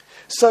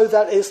 So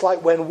that it's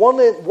like when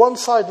one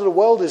side of the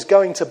world is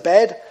going to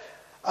bed,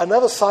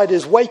 another side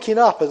is waking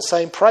up and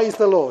saying, praise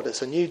the Lord.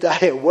 It's a new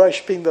day of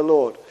worshipping the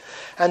Lord.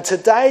 And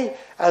today,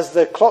 as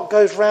the clock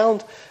goes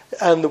round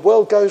and the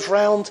world goes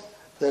round,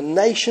 the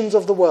nations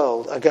of the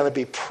world are going to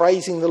be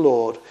praising the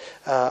Lord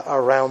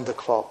around the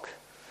clock.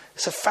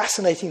 It's a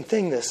fascinating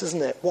thing, this,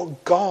 isn't it?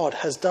 What God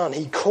has done.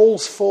 He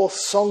calls forth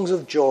songs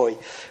of joy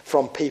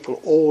from people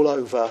all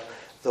over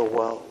the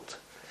world.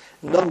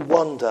 No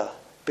wonder,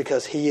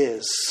 because he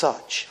is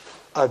such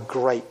a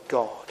great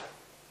God.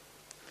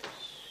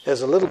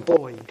 There's a little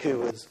boy who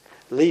was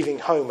leaving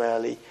home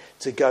early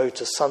to go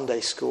to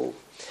Sunday school.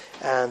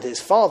 And his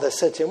father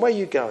said to him, where are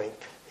you going?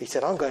 He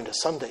said, I'm going to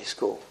Sunday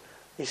school.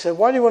 He said,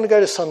 why do you want to go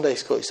to Sunday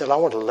school? He said, I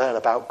want to learn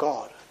about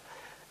God.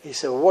 He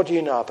said, well, what do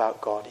you know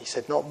about God? He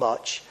said, not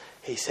much.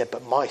 He said,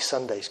 but my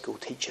Sunday school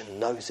teacher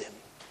knows him.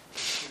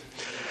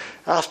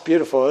 That's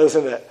beautiful,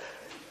 isn't it?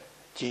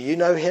 Do you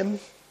know him?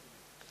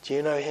 Do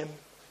you know him?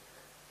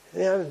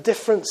 You know, the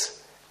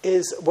difference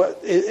is, well,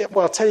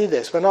 I'll tell you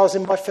this. When I was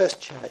in my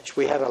first church,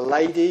 we had a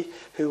lady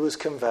who was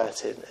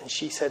converted, and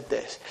she said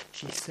this.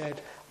 She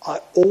said, I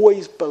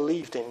always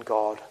believed in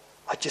God.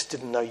 I just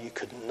didn't know you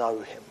could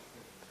know him.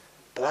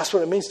 But that's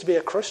what it means to be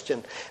a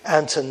Christian,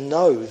 and to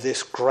know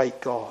this great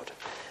God,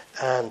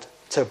 and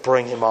to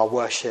bring him our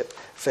worship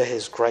for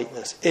his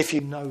greatness. If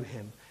you know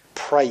him,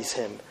 praise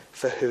him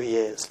for who he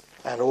is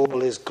and all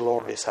his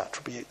glorious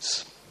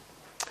attributes.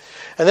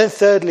 And then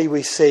thirdly,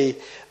 we see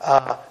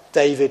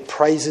David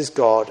praises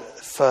God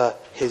for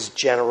his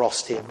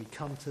generosity. And we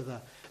come to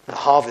the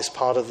harvest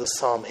part of the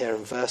psalm here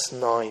in verse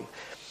 9.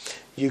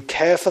 You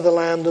care for the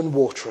land and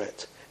water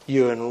it.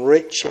 You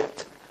enrich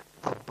it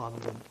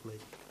abundantly.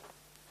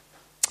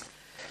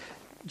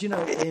 Do you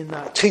know, in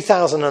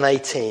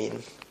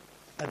 2018,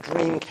 a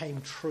dream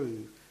came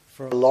true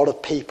for a lot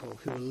of people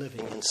who were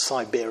living in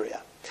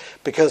Siberia,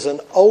 because an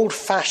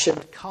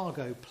old-fashioned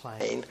cargo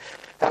plane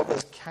that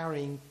was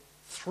carrying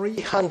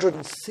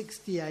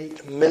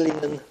 $368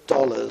 million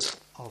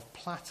of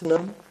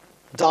platinum,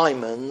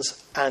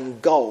 diamonds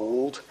and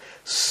gold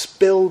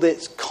spilled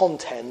its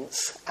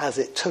contents as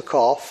it took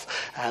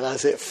off and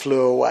as it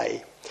flew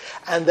away.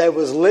 And there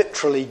was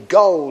literally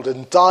gold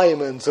and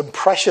diamonds and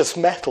precious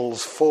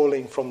metals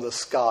falling from the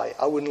sky.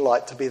 I wouldn't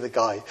like to be the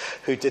guy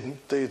who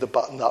didn't do the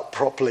button up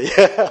properly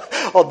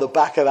on the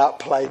back of that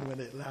plane when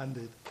it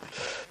landed.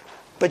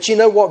 But you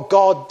know what?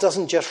 God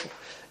doesn't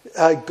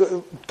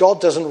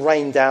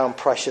rain down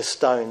precious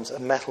stones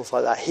and metals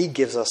like that. He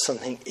gives us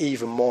something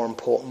even more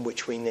important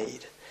which we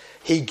need.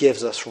 He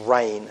gives us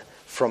rain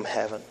from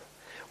heaven.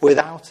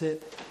 Without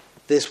it,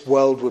 this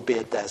world would be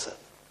a desert,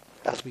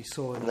 as we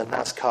saw in the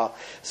NASCAR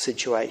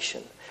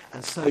situation.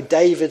 And so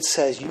David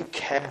says, you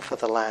care for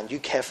the land, you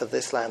care for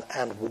this land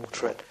and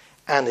water it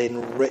and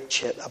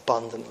enrich it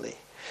abundantly.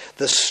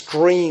 The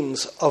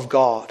streams of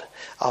God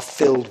are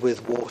filled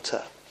with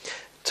water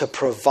to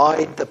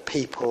provide the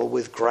people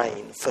with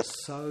grain, for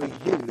so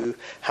you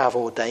have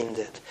ordained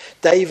it.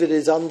 David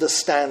is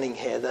understanding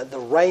here that the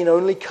rain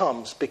only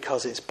comes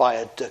because it's by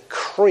a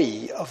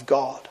decree of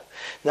God.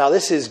 Now,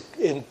 this is,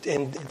 in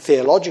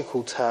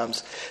theological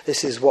terms,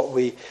 this is what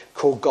we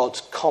call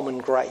God's common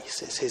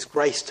grace. It's his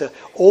grace to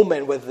all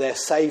men, whether they're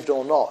saved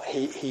or not.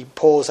 He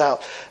pours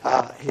out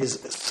his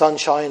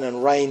sunshine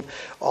and rain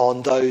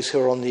on those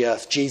who are on the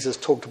earth. Jesus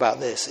talked about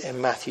this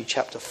in Matthew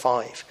chapter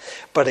 5.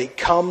 But it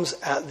comes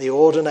at the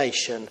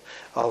ordination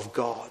of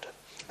God.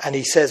 And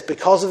he says,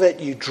 because of it,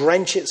 you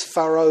drench its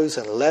furrows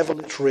and level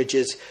its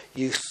ridges.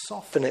 You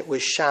soften it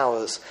with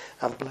showers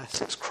and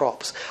bless its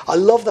crops. I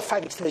love the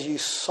fact he says you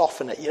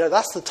soften it. You know,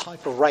 that's the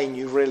type of rain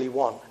you really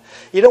want.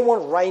 You don't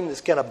want rain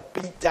that's going to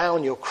beat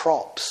down your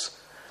crops.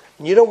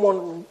 And you don't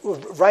want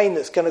rain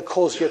that's going to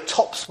cause your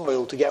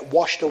topsoil to get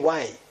washed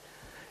away.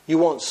 You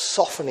want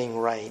softening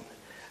rain.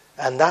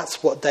 And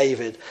that's what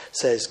David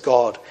says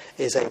God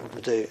is able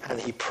to do. And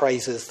he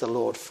praises the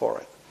Lord for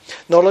it.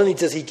 Not only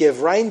does he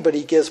give rain, but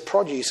he gives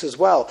produce as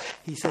well.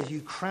 He says,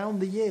 you crown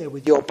the year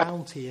with your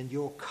bounty and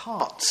your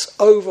carts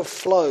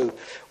overflow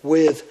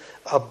with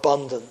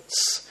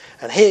abundance.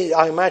 And here,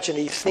 I imagine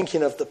he's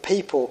thinking of the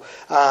people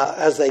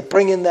as they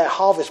bring in their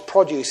harvest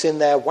produce in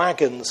their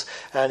wagons.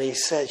 And he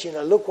says, you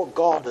know, look what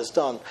God has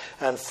done.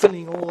 And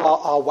filling all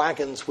our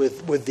wagons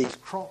with these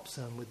crops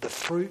and with the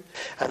fruit.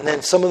 And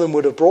then some of them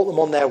would have brought them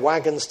on their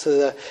wagons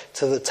to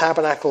the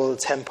tabernacle or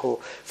the temple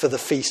for the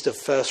feast of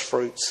first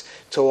fruits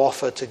to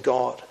offer to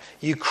God.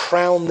 You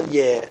crown the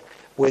year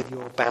with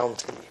your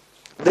bounty.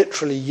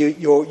 Literally,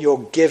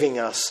 you're giving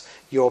us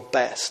your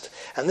best.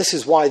 And this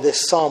is why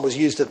this psalm was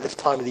used at this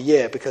time of the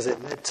year, because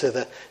it led to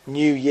the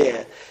new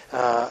year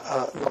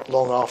not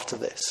long after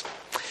this.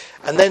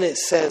 And then it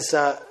says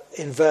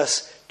in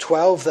verse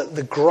 12 that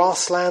the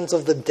grasslands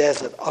of the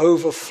desert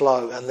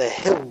overflow and the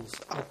hills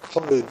are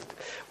clothed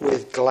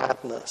with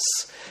gladness.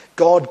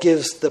 God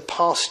gives the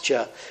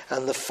pasture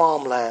and the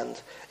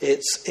farmland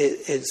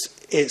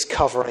its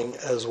covering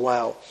as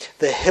well.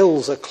 The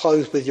hills are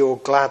clothed with your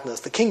gladness.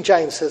 The King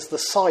James says the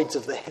sides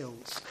of the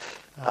hills.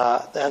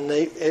 I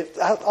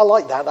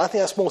like that. I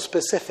think that's more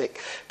specific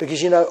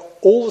because,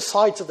 all the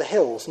sides of the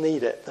hills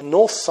need it. The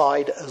north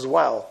side as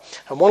well.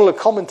 And one of the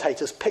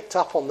commentators picked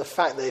up on the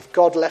fact that if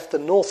God left the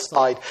north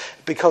side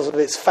because of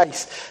its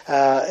face,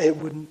 it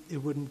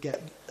wouldn't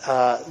get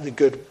the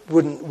good,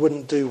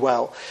 wouldn't do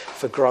well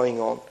for growing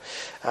on.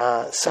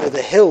 So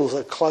the hills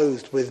are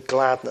clothed with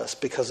gladness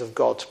because of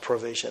God's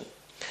provision.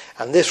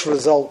 And this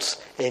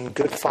results in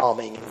good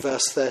farming. In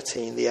verse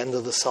 13, the end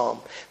of the psalm.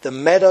 The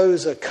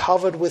meadows are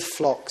covered with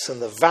flocks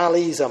and the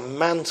valleys are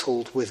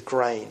mantled with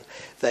grain.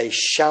 They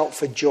shout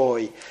for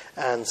joy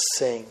and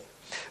sing.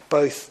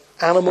 Both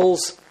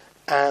animals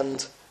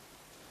and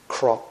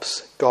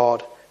crops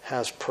God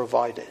has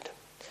provided.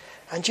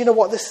 And do you know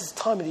what? This is the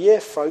time of the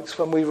year, folks,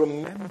 when we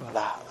remember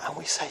that. And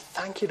we say,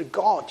 thank you to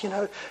God.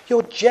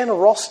 Your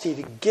generosity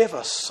to give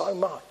us so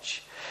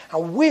much.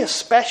 And we,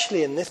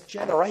 especially in this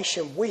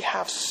generation, we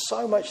have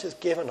so much that's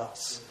given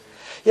us.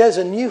 There's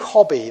a new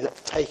hobby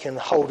that's taken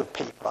hold of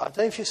people. I don't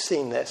know if you've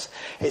seen this.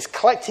 It's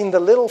collecting the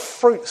little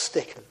fruit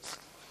stickers.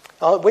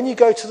 When you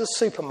go to the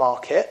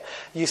supermarket,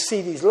 you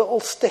see these little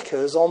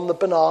stickers on the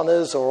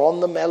bananas or on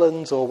the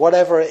melons or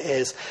whatever it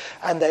is.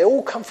 And they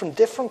all come from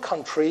different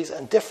countries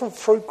and different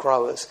fruit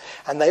growers.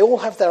 And they all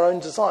have their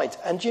own designs.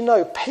 And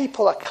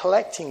people are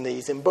collecting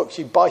these in books.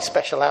 You buy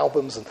special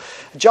albums. And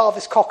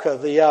Jarvis Cocker,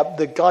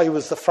 the guy who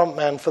was the front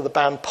man for the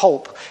band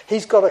Pulp,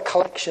 he's got a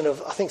collection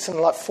of, I think,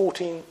 something like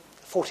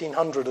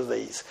 1,400 of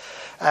these.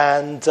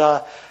 And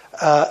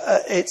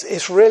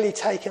it's really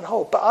taken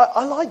hold. But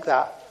I like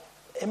that.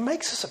 It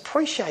makes us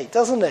appreciate,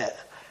 doesn't it?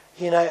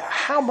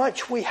 How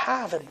much we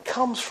have, and it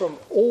comes from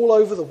all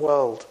over the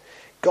world.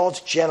 God's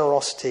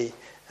generosity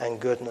and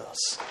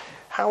goodness.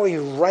 How he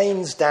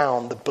rains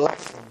down the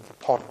blessings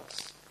upon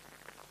us.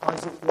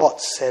 Isaac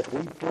Watts said,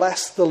 "We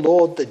bless the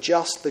Lord, the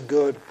just, the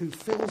good, who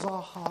fills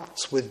our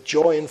hearts with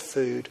joy and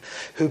food,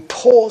 who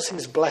pours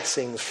his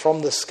blessings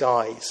from the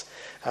skies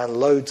and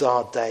loads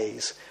our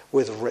days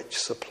with rich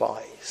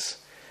supplies."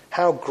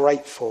 How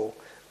grateful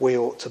we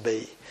ought to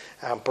be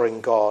and bring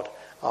God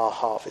our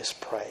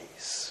harvest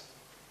praise.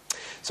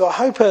 So I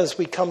hope as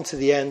we come to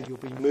the end, you'll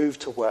be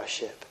moved to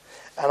worship.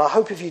 And I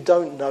hope if you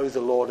don't know the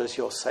Lord as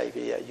your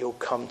Saviour yet, you'll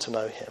come to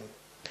know him.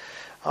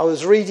 I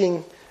was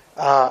reading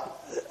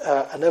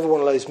another one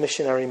of those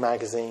missionary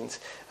magazines.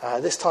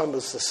 This time it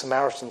was the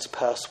Samaritan's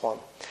Purse one.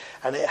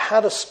 And it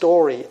had a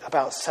story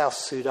about South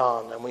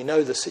Sudan. And we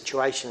know the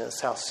situation in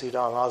South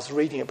Sudan. I was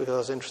reading it because I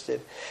was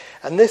interested.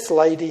 And this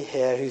lady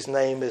here, whose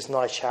name is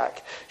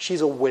Naishak, she's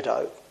a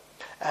widow.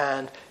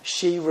 And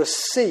she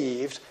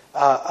received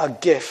a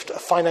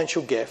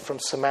financial gift from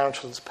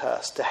Samaritan's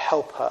Purse to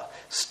help her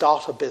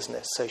start a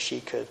business so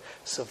she could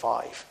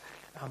survive.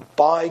 And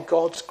by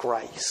God's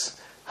grace,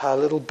 her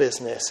little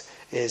business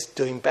is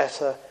doing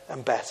better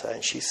and better,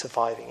 and she's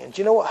surviving. And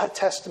do you know what her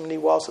testimony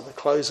was at the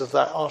close of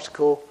that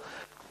article?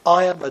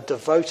 I am a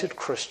devoted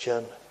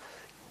Christian.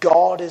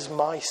 God is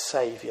my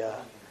Saviour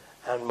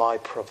and my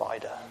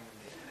provider.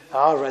 And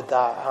I read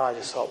that and I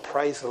just thought,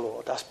 praise the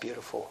Lord, that's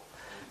beautiful.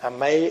 And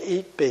may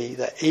it be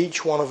that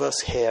each one of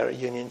us here at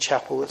Union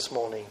Chapel this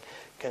morning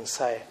can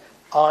say,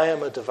 I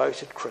am a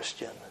devoted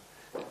Christian.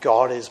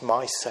 God is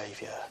my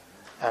Saviour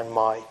and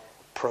my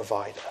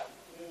provider.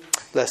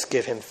 Let's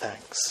give him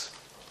thanks.